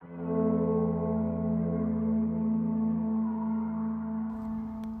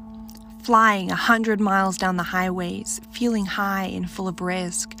flying 100 miles down the highways, feeling high and full of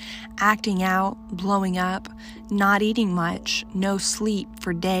risk, acting out, blowing up, not eating much, no sleep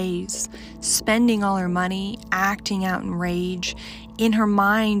for days, spending all her money, acting out in rage. In her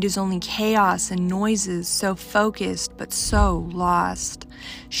mind is only chaos and noises, so focused but so lost.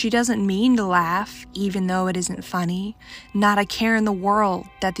 She doesn't mean to laugh, even though it isn't funny. Not a care in the world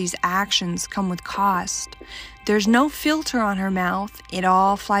that these actions come with cost. There's no filter on her mouth, it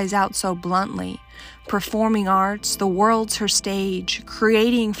all flies out so bluntly. Performing arts, the world's her stage,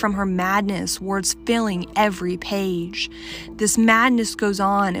 creating from her madness, words filling every page. This madness goes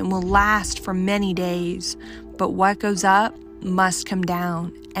on and will last for many days, but what goes up must come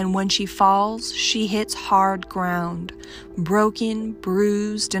down, and when she falls, she hits hard ground, broken,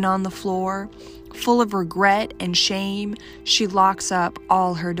 bruised, and on the floor. Full of regret and shame, she locks up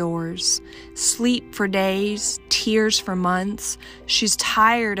all her doors. Sleep for days, tears for months. She's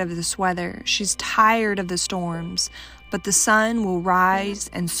tired of this weather, she's tired of the storms. But the sun will rise,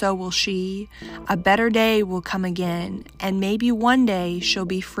 and so will she. A better day will come again, and maybe one day she'll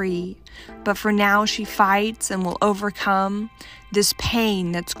be free. But for now she fights and will overcome this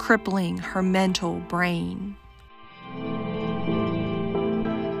pain that's crippling her mental brain.